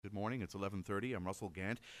Good morning. It's 11:30. I'm Russell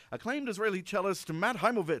Gant. Acclaimed Israeli cellist Matt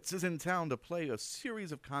Haimovitz is in town to play a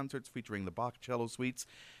series of concerts featuring the Bach cello suites,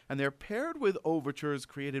 and they're paired with overtures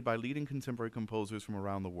created by leading contemporary composers from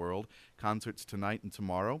around the world. Concerts tonight and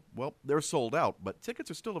tomorrow, well, they're sold out, but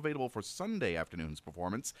tickets are still available for Sunday afternoon's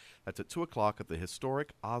performance. That's at 2 o'clock at the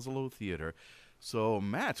historic Asolo Theater. So,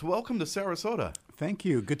 Matt, welcome to Sarasota. Thank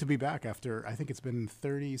you. Good to be back after, I think it's been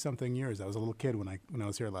 30-something years. I was a little kid when I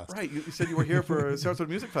was here last. Right. You said you were here for a Sarasota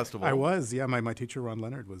Music Festival. I was, yeah. My teacher, Ron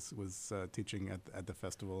Leonard, was teaching at the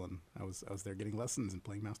festival, and I was there getting lessons and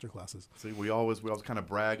playing master classes. See, we always kind of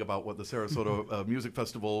brag about what the Sarasota Music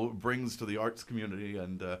Festival brings to the arts community,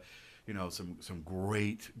 and some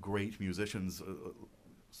great musicians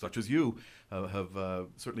such as you have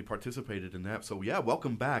certainly participated in that. So, yeah,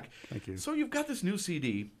 welcome back. Thank you. So you've got this new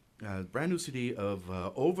CD, brand new CD of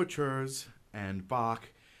overtures and Bach,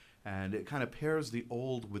 and it kind of pairs the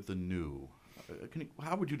old with the new.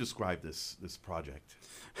 How would you describe this project?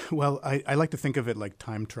 Well, I like to think of it like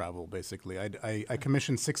time travel, basically. I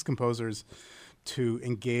commissioned 6 composers to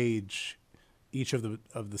engage each of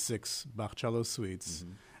the 6 Bach cello suites,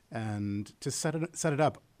 and to set it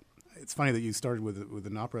up. It's funny that you started with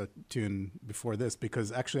an opera tune before this,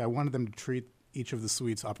 because actually I wanted them to treat each of the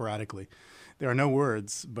suites operatically. There are no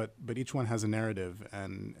words, but each one has a narrative,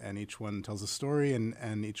 and each one tells a story,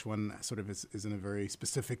 and each one sort of is in a very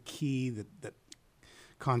specific key that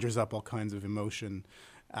conjures up all kinds of emotion,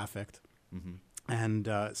 affect. Mm-hmm.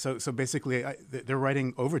 And so basically they're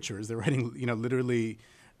writing overtures. They're writing literally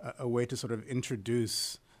a way to sort of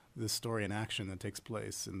introduce the story and action that takes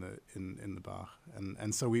place in the Bach,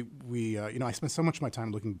 and so we I spent so much of my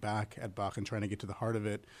time looking back at Bach and trying to get to the heart of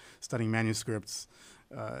it, studying manuscripts,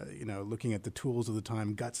 looking at the tools of the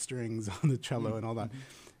time, gut strings on the cello and all that.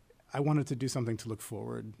 I wanted to do something to look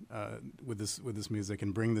forward with this music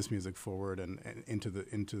and bring this music forward and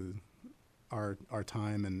into our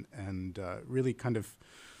time and really kind of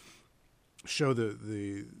show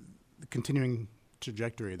the continuing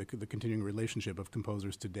trajectory, the continuing relationship of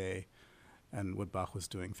composers today and what Bach was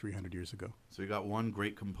doing 300 years ago. So you got one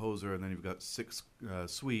great composer, and then you've got 6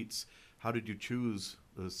 suites. How did you choose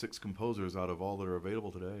the 6 composers out of all that are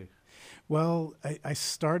available today? Well, I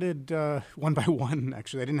started one by one.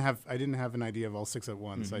 Actually, I didn't have an idea of all 6 at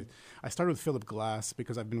once. Mm-hmm. I started with Philip Glass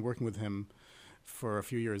because I've been working with him for a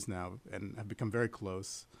few years now and have become very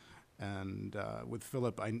close. And with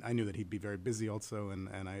Philip, I knew that he'd be very busy also, and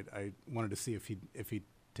I wanted to see if he'd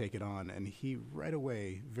take it on. And he right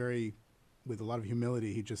away, with a lot of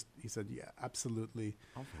humility, he said, "Yeah, absolutely.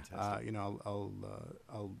 Oh, fantastic.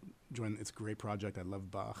 I'll join. It's a great project. I love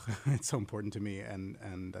Bach. It's so important to me,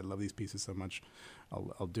 and I love these pieces so much.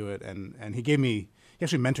 I'll do it." And he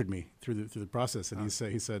actually mentored me through the process. And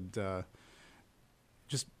he said,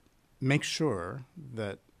 just make sure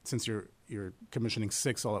that since you're commissioning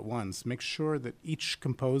 6 all at once, make sure that each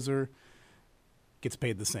composer gets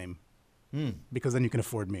paid the same, because then you can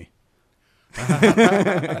afford me.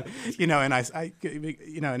 And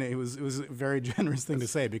and it was a very generous thing to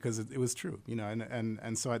say, because it was true,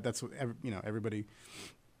 and so that's what everybody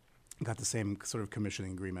got the same sort of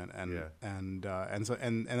commissioning agreement, and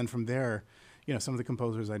then from there, some of the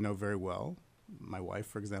composers I know very well. My wife,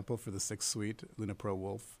 for example, for the 6th suite, Luna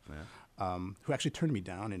Pro-Wolf, who actually turned me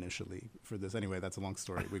down initially for this. Anyway, that's a long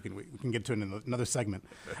story. We can get to it in another segment.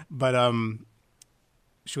 But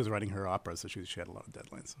she was writing her opera, so she had a lot of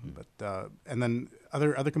deadlines. But and then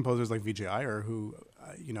other composers like Vijay Iyer, who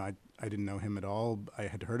I didn't know him at all. I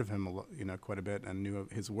had heard of him quite a bit and knew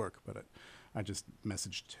of his work, but I just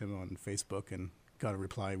messaged him on Facebook and got a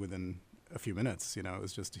reply within a few minutes. It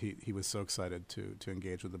was just he was so excited to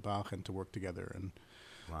engage with the Bach and to work together, and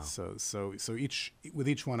wow. So with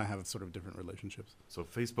each one I have sort of different relationships. So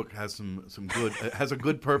Facebook has some good has a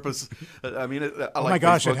good purpose. I mean, oh my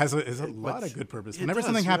gosh, it has a lot of good purpose. Whenever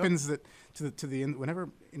something happens that to the end, whenever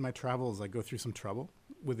in my travels I go through some trouble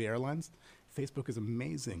with the airlines, Facebook is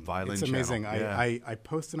amazing. It's amazing. I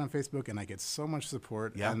post it on Facebook and I get so much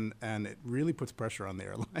support, and it really puts pressure on the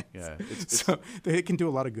airlines. Yeah, so it can do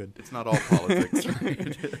a lot of good. It's not all politics.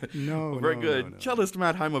 Right? No, very good. No. Cellist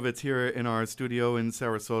Matt Haimovitz here in our studio in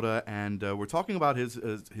Sarasota, and we're talking about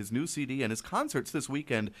his new CD and his concerts this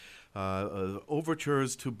weekend,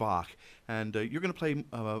 overtures to Bach. And you're going to play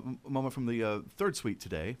a moment from the 3rd suite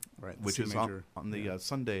today, right? Which is on the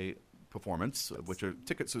Sunday performance,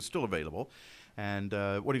 tickets are still available. And what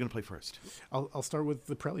are you going to play first? I'll start with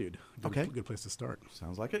the Prelude. Good place to start.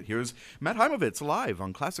 Sounds like it. Here's Matt Haimovitz live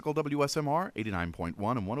on Classical WSMR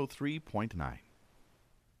 89.1 and 103.9.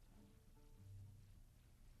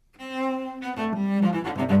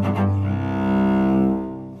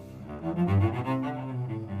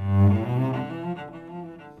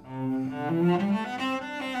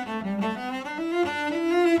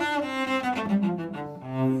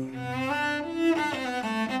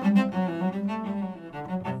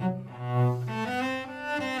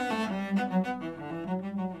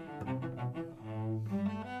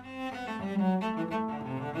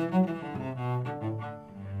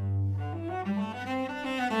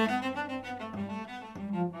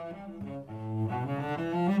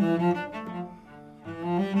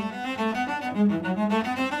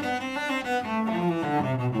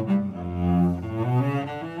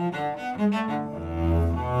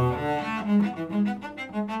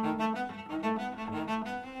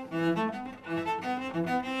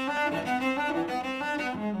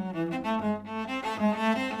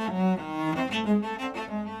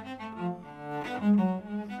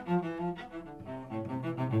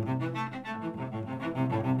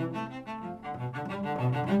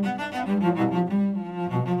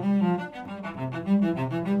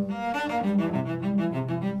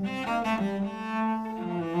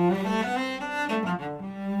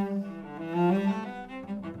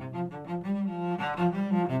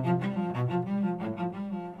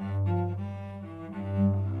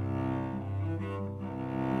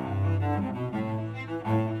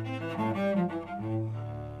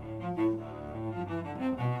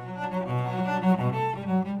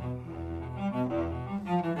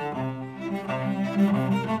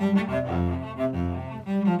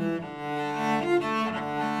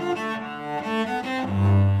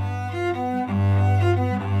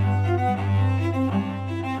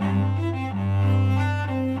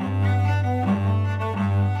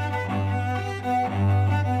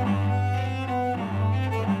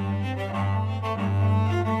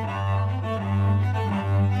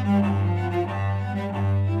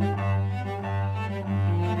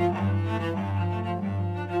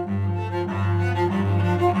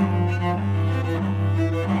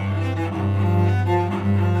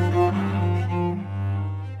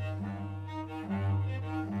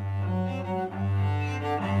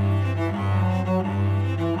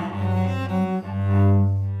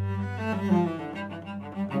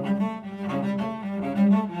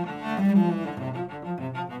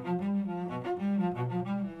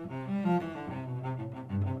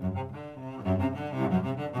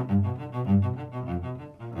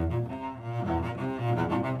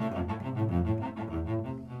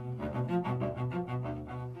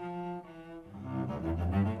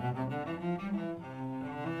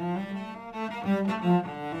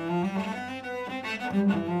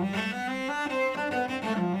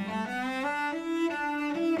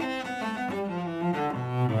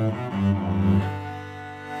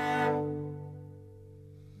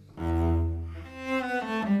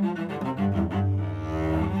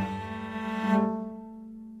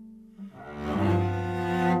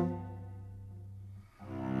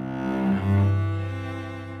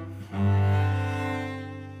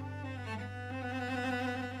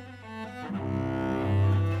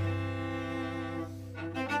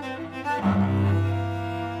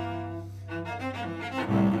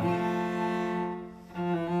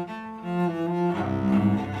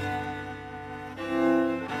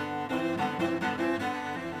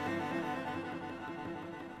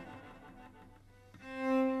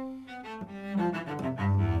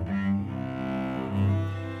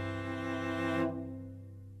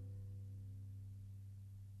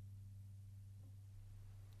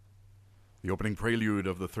 The opening prelude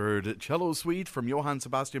of the third cello suite from Johann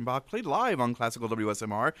Sebastian Bach, played live on Classical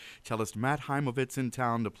WSMR. Cellist Matt Haimovitz in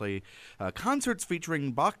town to play concerts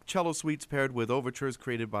featuring Bach cello suites paired with overtures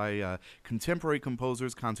created by contemporary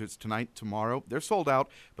composers. Concerts tonight, tomorrow. They're sold out,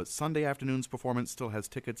 but Sunday afternoon's performance still has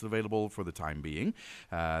tickets available for the time being.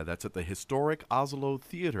 That's at the historic Asolo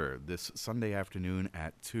Theater this Sunday afternoon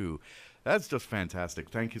at 2. That's just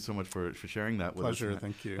fantastic. Thank you so much for sharing that with us. Pleasure,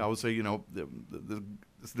 thank you. I would say,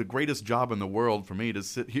 it's the greatest job in the world for me to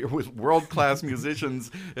sit here with world-class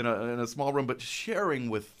musicians in a small room, but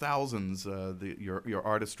sharing with thousands your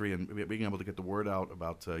artistry and being able to get the word out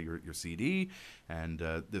about your CD and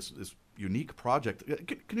this unique project.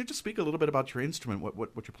 Can you just speak a little bit about your instrument, what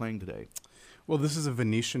you're playing today? Well, this is a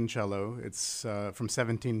Venetian cello. It's from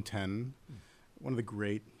 1710. One of the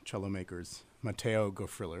great cello makers, Matteo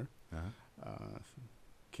Gofriller.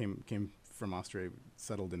 Came from Austria,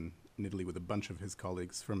 settled in Italy with a bunch of his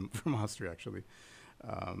colleagues from Austria, actually.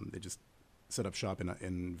 They just set up shop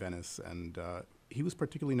in Venice, and he was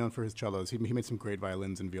particularly known for his cellos. He made some great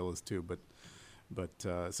violins and violas too, but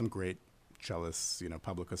some great cellists,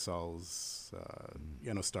 Pablo Casals,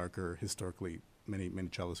 Janos Starker. Historically, many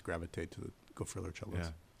cellists gravitate to the Gofriller cellos. Yeah,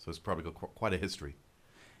 so it's probably got quite a history.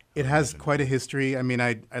 It has quite a history. I mean,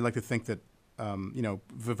 I like to think that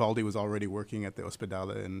Vivaldi was already working at the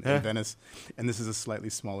Ospedale in Venice, and this is a slightly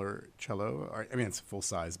smaller cello. I mean, it's full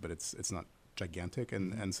size, but it's not gigantic,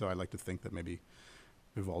 and so I like to think that maybe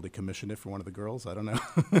Vivaldi commissioned it for one of the girls. I don't know.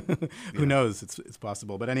 Who knows? It's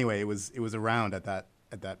possible. But anyway, it was around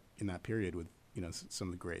in that period with some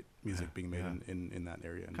of the great music being made in that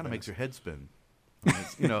area. Kind of makes your head spin.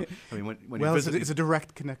 It's, I mean, when Well, you it's visit, it's a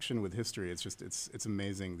direct connection with history. It's just it's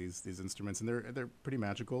amazing, these instruments, and they're pretty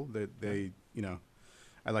magical. They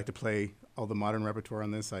I like to play all the modern repertoire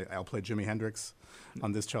on this. I'll play Jimi Hendrix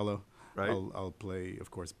on this cello. Right. I'll play,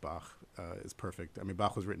 of course, Bach is perfect. I mean,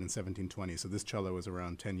 Bach was written in 1720, so this cello was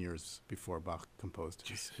around 10 years before Bach composed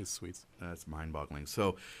his suites. That's mind-boggling.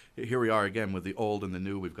 So here we are again with the old and the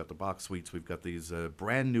new. We've got the Bach suites. We've got these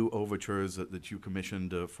brand new overtures that you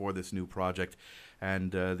commissioned for this new project.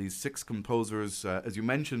 And these 6 composers, as you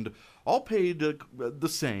mentioned, all paid the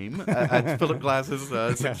same at Philip Glass's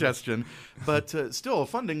suggestion, but still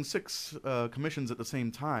funding 6 commissions at the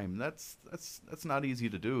same time. That's not easy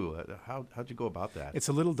to do. How'd you go about that? It's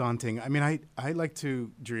a little daunting. I mean, I like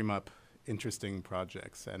to dream up interesting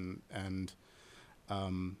projects, and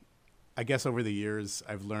I guess over the years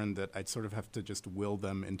I've learned that I'd sort of have to just will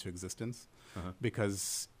them into existence,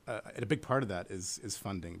 because a big part of that is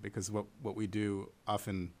funding, because what we do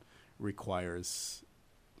often requires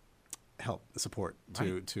help, support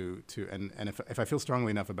to and if I feel strongly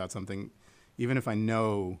enough about something, even if I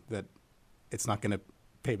know that it's not going to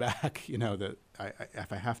pay back, that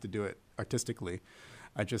if I have to do it artistically,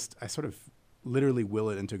 I sort of literally will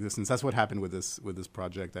it into existence. That's what happened with this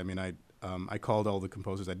project. I mean, I called all the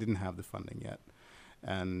composers. I didn't have the funding yet,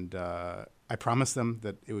 and I promised them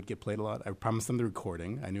that it would get played a lot. I promised them the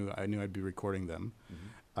recording. I knew I'd be recording them,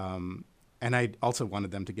 and I also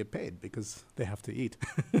wanted them to get paid because they have to eat.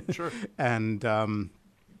 Sure. And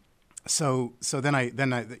so then I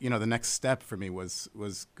the next step for me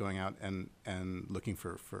was going out and looking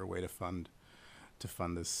for a way to fund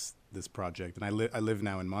this project. And I live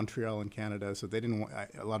now in Montreal in Canada, so they didn't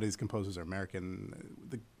a lot of these composers are American.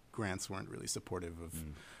 The grants weren't really supportive of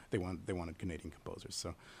they wanted Canadian composers.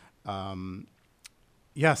 So I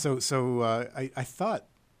thought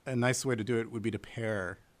a nice way to do it would be to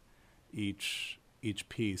pair each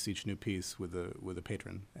new piece with a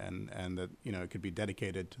patron, and that it could be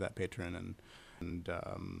dedicated to that patron and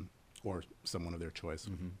or someone of their choice.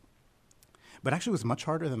 But actually, it was much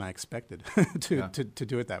harder than I expected to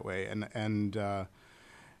do it that way. And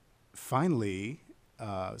finally,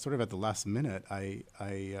 sort of at the last minute, I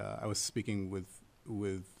was speaking with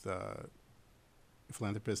a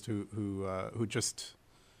philanthropist who just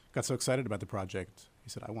got so excited about the project. He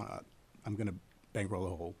said, I'm going to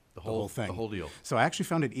bankroll the whole thing, the whole deal. So I actually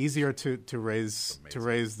found it easier to raise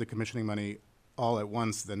the commissioning money all at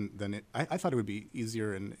once than it. I thought it would be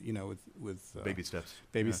easier, and with baby steps.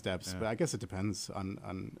 Yeah. But I guess it depends on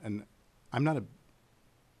and I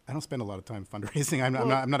don't spend a lot of time fundraising. I'm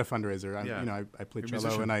not a fundraiser. I play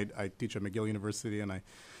cello and I teach at McGill University, and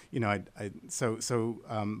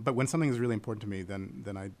but when something is really important to me, then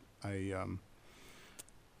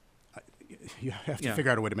you have to figure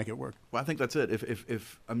out a way to make it work. Well, I think that's it.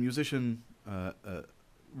 If a musician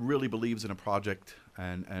really believes in a project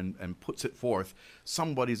and puts it forth,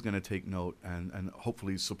 somebody's going to take note and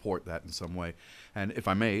hopefully support that in some way. And if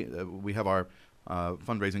I may, we have our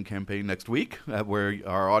fundraising campaign next week where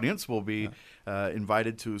our audience will be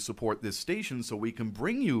invited to support this station so we can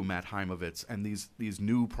bring you Matt Haimovitz and these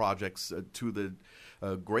new projects to the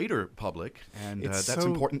greater public, and that's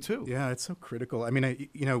important too. Yeah, it's so critical. I mean,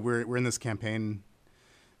 we're in this campaign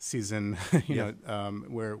season,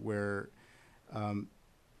 where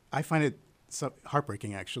I find it so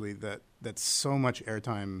heartbreaking actually that so much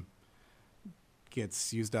airtime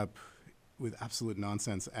gets used up with absolute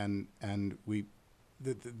nonsense, and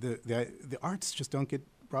the arts just don't get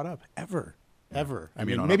brought up ever. I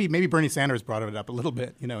mean, maybe Bernie Sanders brought it up a little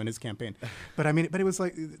bit, in his campaign, but it was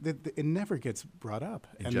like it never gets brought up,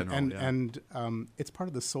 and it's part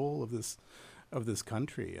of the soul of this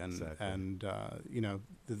country, and exactly. And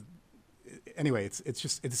anyway,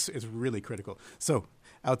 it's really critical. So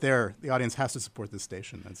out there, the audience has to support this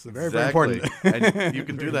station. That's very, very important. And you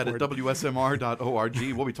can do that at WSMR.org.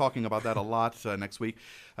 We'll be talking about that a lot next week.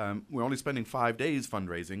 We're only spending 5 days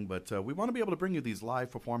fundraising, but we want to be able to bring you these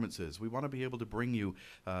live performances. We want to be able to bring you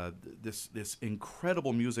this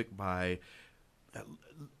incredible music by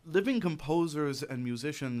living composers and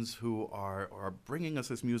musicians who are bringing us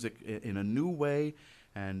this music in a new way.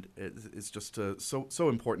 And it's just so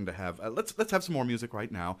important to have. Let's have some more music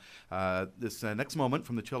right now. This next moment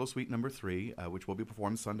from the Cello Suite No. 3, which will be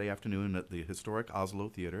performed Sunday afternoon at the historic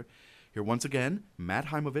Asolo Theater. Here once again, Matt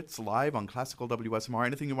Haimovitz live on Classical WSMR.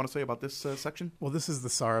 Anything you want to say about this section? Well, this is the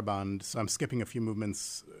Saraband, so I'm skipping a few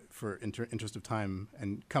movements for interest of time,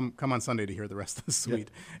 and come on Sunday to hear the rest of the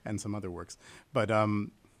suite and some other works. But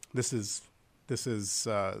this is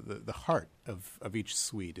the heart of each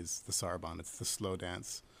suite is the Saraband. It's the slow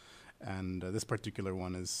dance, and this particular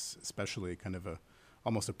one is especially kind of a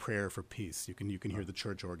almost a prayer for peace. You can hear the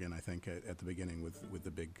church organ, I think, at the beginning with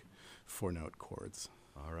the big 4-note chords.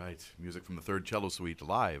 All right. Music from the Third Cello Suite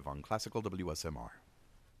live on Classical WSMR.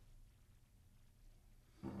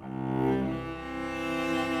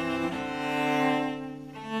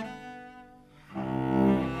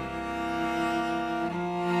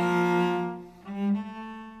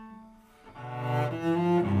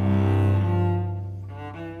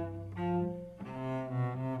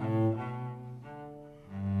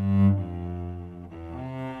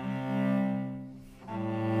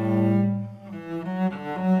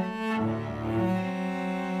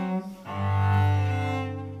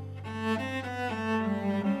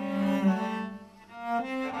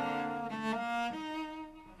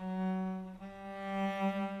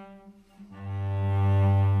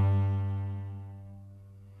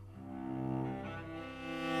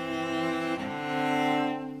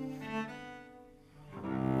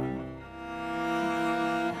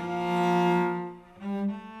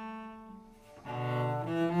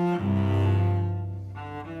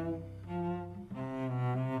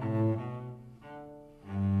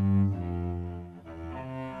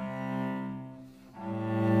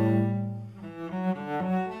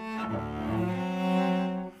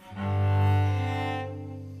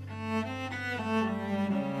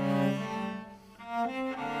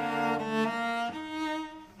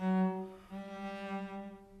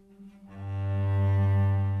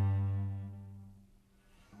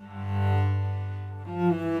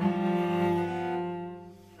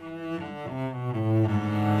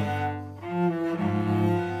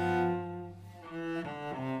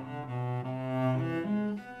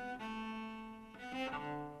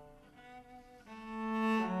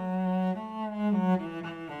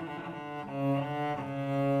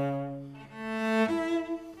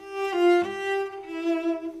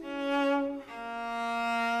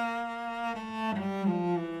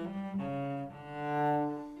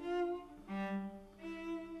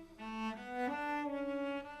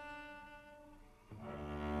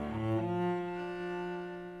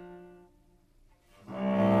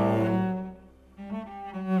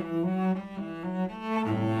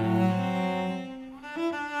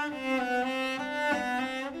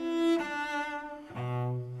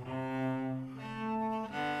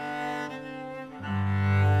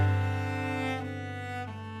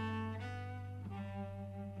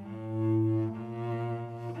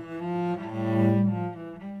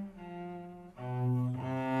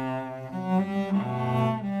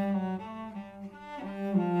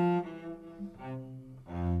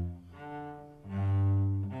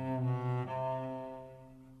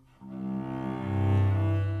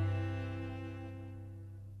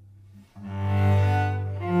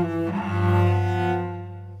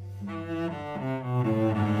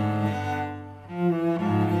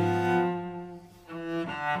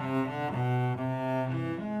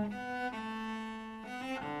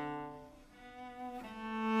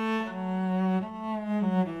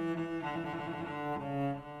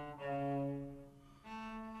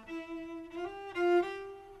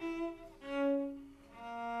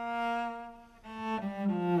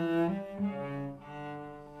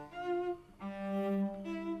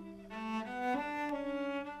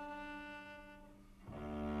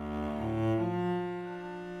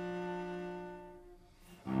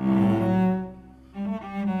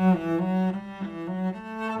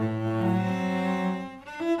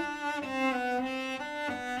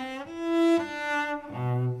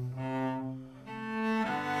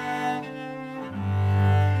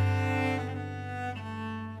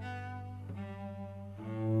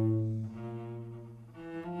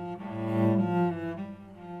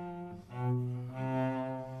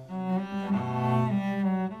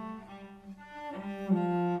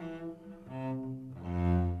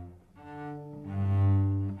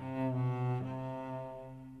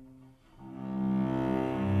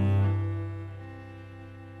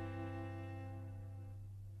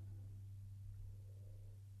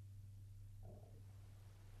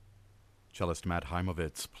 Cellist Matt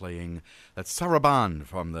Haimovitz playing that Sarabande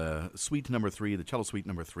from the Suite Number 3, the Cello Suite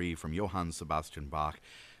Number 3 from Johann Sebastian Bach.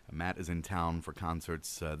 Matt is in town for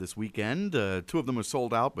concerts this weekend. 2 of them are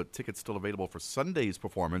sold out, but tickets still available for Sunday's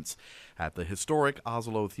performance at the historic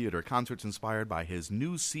Asolo Theater. Concerts inspired by his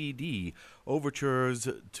new CD, Overtures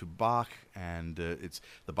to Bach, and it's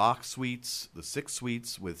the Bach suites, the 6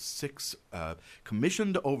 suites with 6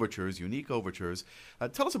 commissioned overtures, unique overtures.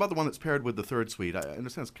 Tell us about the one that's paired with the 3rd suite. I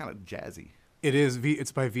understand it's kind of jazzy. It is.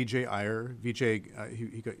 It's by Vijay Iyer.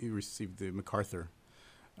 Vijay, he received the MacArthur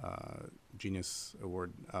Genius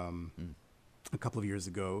Award a couple of years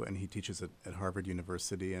ago, and he teaches at Harvard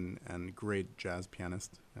University, and great jazz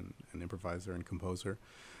pianist and improviser and composer.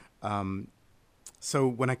 So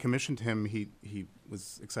when I commissioned him, he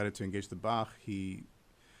was excited to engage the Bach. He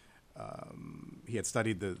had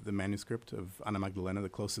studied the manuscript of Anna Magdalena, the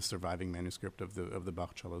closest surviving manuscript of the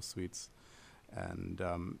Bach cello suites, and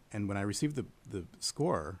when I received the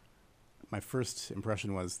score, my first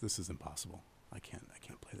impression was, this is impossible. I can't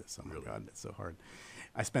play this. Oh my God, it's so hard.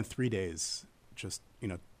 I spent 3 days just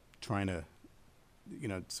trying to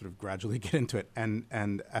sort of gradually get into it,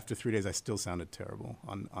 and after 3 days I still sounded terrible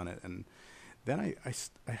on it, and then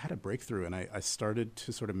I had a breakthrough, and I started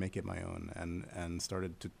to sort of make it my own, and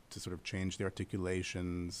started to sort of change the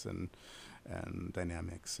articulations and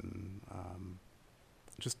dynamics, and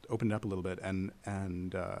just opened it up a little bit, and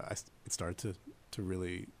it started to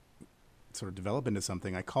really sort of develop into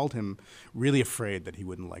something. I called him really afraid that he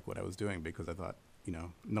wouldn't like what I was doing, because I thought,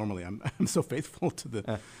 normally I'm so faithful to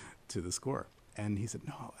the score. And he said,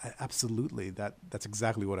 no, absolutely. That's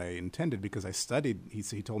exactly what I intended, because I studied,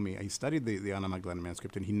 he told me, he studied the Anna Magdalena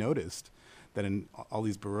manuscript, and he noticed that in all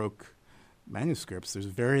these Baroque manuscripts, there's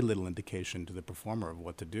very little indication to the performer of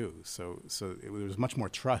what to do. So there was much more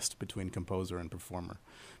trust between composer and performer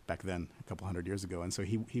back then, a couple hundred years ago. And so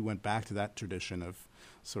he went back to that tradition of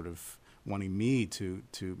sort of wanting me to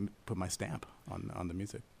put my stamp on the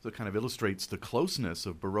music. So it kind of illustrates the closeness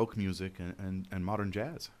of Baroque music and modern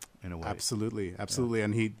jazz in a way. Absolutely. Yeah.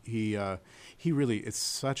 And he really, it's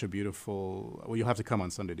such a beautiful, well, you'll have to come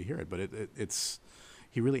on Sunday to hear it, but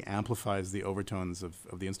he really amplifies the overtones of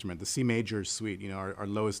the instrument. The C major suite, our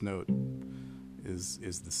lowest note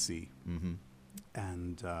is the C. Mm-hmm.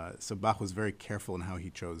 And so Bach was very careful in how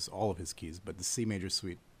he chose all of his keys, but the C major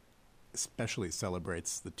suite especially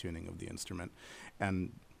celebrates the tuning of the instrument.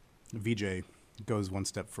 And Vijay goes one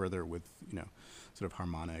step further with, sort of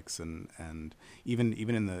harmonics and even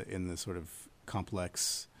in the sort of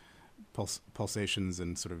complex pulsations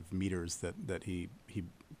and sort of meters that he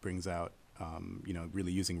brings out,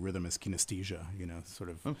 really using rhythm as kinesthesia, sort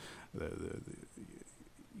of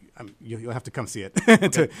you'll have to come see it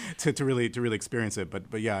to really experience it.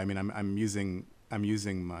 But yeah, I mean, I'm using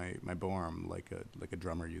my bow-arm like a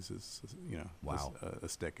drummer uses, wow. a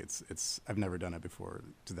stick. It's I've never done it before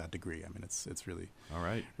to that degree. I mean, it's really all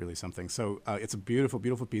right, really something. So it's a beautiful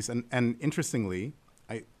beautiful piece. And interestingly,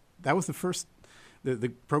 that was the first. The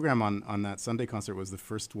program on that Sunday concert was the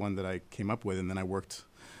first one that I came up with, and then I worked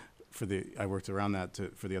around that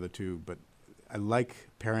for the other two. But I like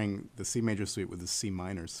pairing the C major suite with the C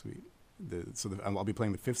minor suite. I'll be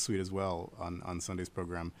playing the fifth suite as well on Sunday's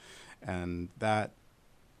program, and that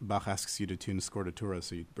Bach asks you to tune scordatura,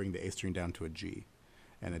 so you bring the A string down to a G,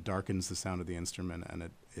 and it darkens the sound of the instrument,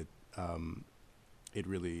 and it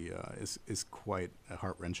really is quite a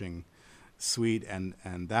heart-wrenching suite, and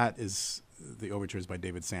that is the overtures by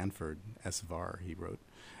David Sanford, S-Var, he wrote,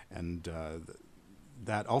 and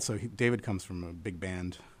that also David comes from a big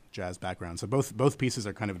band jazz background, so both pieces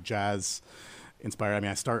are kind of jazz inspired. I mean,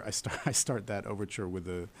 I start that overture with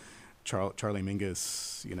the Charlie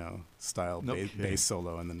Mingus, style bass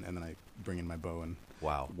solo, and then I bring in my bow and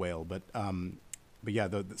wail. But yeah,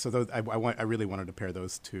 I really wanted to pair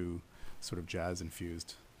those two sort of jazz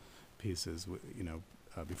infused pieces,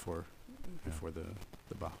 before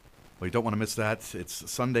the Bach. Well, you don't want to miss that. It's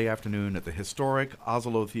Sunday afternoon at the historic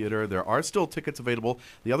Asolo Theater. There are still tickets available.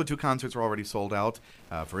 The other two concerts are already sold out.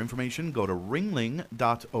 For information, go to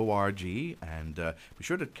ringling.org and be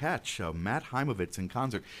sure to catch Matt Haimovitz in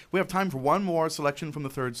concert. We have time for one more selection from the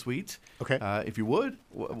third suite. Okay. If you would,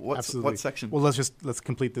 what section? Well, let's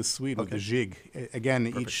complete this suite with the jig.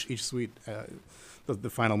 Again, Perfect. each suite. The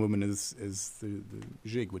final movement is the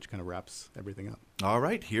jig, which kind of wraps everything up. All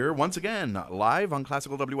right, here once again, live on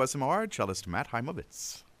Classical WSMR, cellist Matt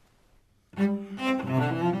Haimovitz.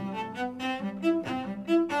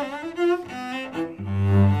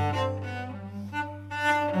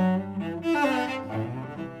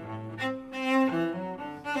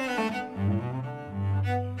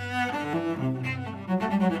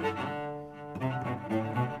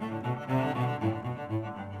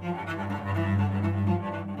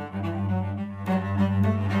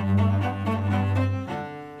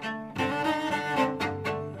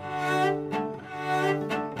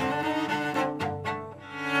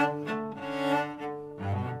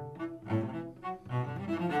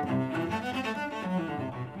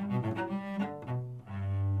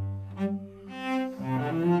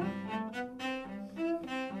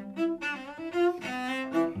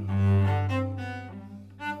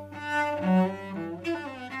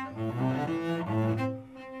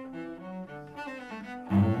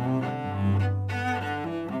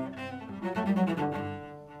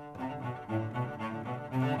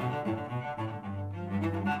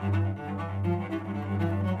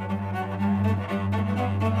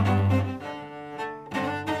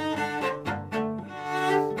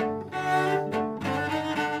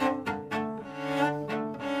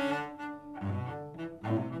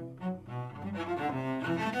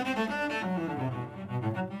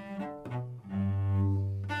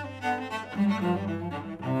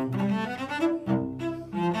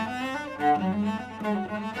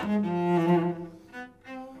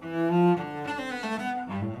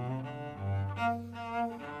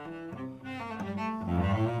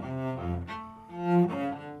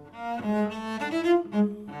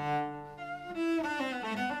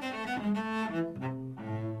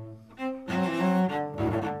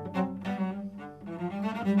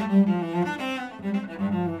 There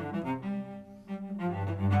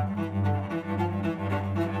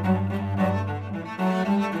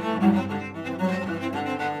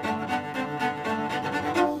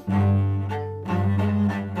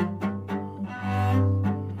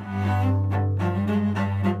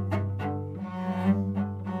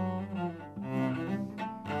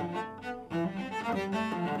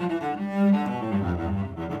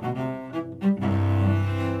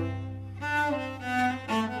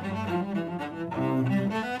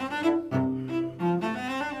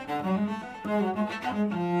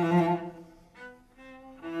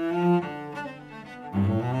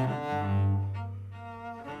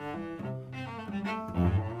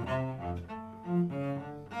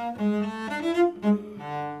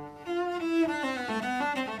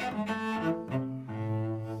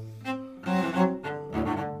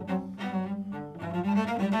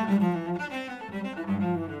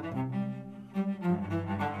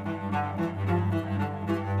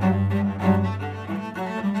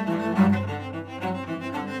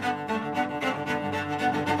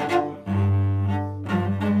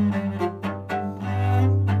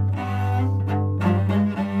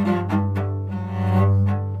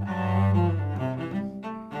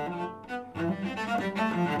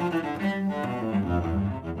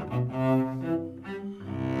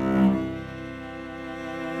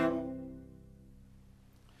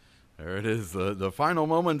it is, the final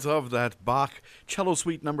moments of that Bach Cello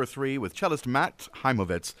Suite number 3 with cellist Matt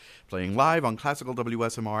Haimovitz playing live on Classical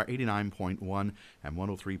WSMR 89.1 and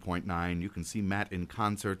 103.9. You can see Matt in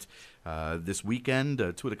concert this weekend. 2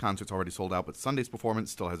 of the concerts already sold out, but Sunday's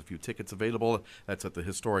performance still has a few tickets available. That's at the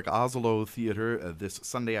historic Asolo Theater this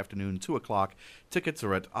Sunday afternoon, 2 o'clock. Tickets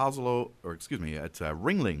are at at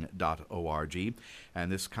ringling.org. And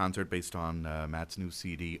this concert based on Matt's new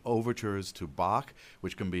CD, Overtures to Bach,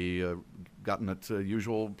 which can be gotten at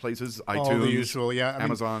usual places, iTunes, all the usual, yeah.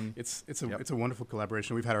 Amazon. It's a wonderful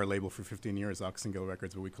collaboration. We've had our label for 15 years, Oxengill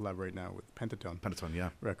Records, but we collaborate now with Pentatone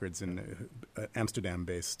Records, in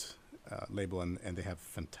Amsterdam-based label, and they have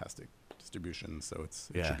fantastic distribution, so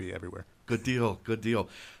it should be everywhere. Good deal.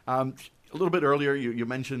 A little bit earlier, you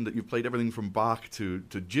mentioned that you played everything from Bach to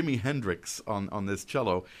Jimi Hendrix on this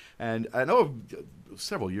cello, and I know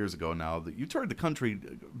several years ago now that you toured the country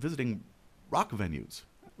visiting rock venues.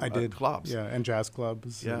 I did. Clubs. Yeah, and jazz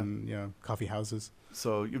clubs, and coffee houses.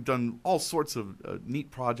 So you've done all sorts of neat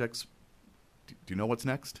projects. Do you know what's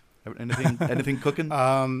next? Anything cooking?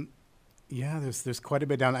 Yeah, there's quite a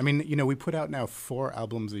bit down. I mean, we put out now 4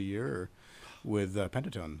 albums a year with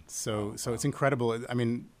Pentatone. So it's incredible. I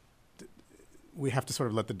mean, we have to sort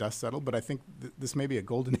of let the dust settle, but I think this may be a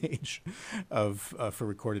golden age for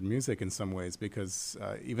recorded music in some ways, because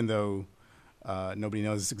even though nobody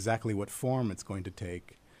knows exactly what form it's going to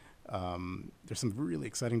take, there's some really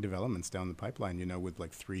exciting developments down the pipeline, with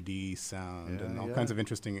like 3D sound and all kinds of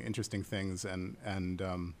interesting things,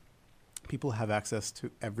 and people have access to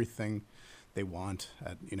everything they want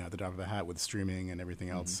at the drop of a hat with streaming and everything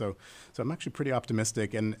else. So I'm actually pretty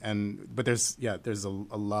optimistic, but there's a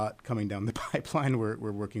lot coming down the pipeline. We're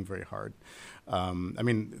working very hard.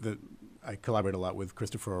 I collaborate a lot with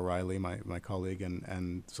Christopher O'Reilly, my colleague,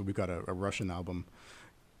 and so we've got a Russian album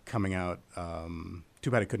coming out. Too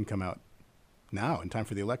bad it couldn't come out now in time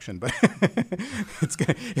for the election, but it's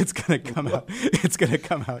gonna come out. It's gonna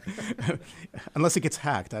come out unless it gets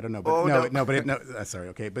hacked. I don't know, but sorry,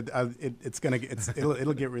 okay, but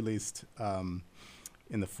it'll get released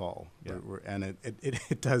in the fall, and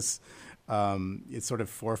it does. It's sort of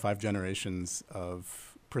 4 or 5 generations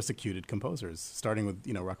of persecuted composers, starting with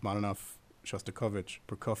Rachmaninoff, Shostakovich,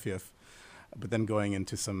 Prokofiev, but then going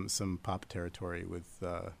into some pop territory with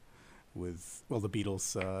the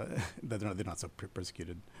Beatles. They're not so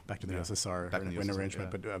persecuted back to the USSR in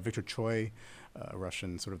arrangement, but Victor Choi,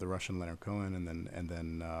 Russian, sort of the Russian Leonard Cohen, and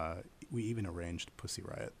then we even arranged Pussy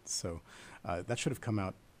Riot. So that should have come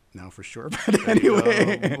out now for sure. But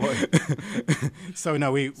anyway, so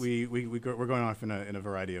no, we're going off in a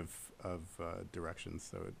variety of directions.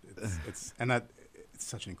 So it's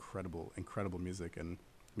such an incredible music and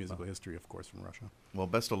musical history, of course, from Russia. Well,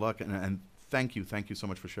 best of luck, and thank you so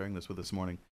much for sharing this with us this morning.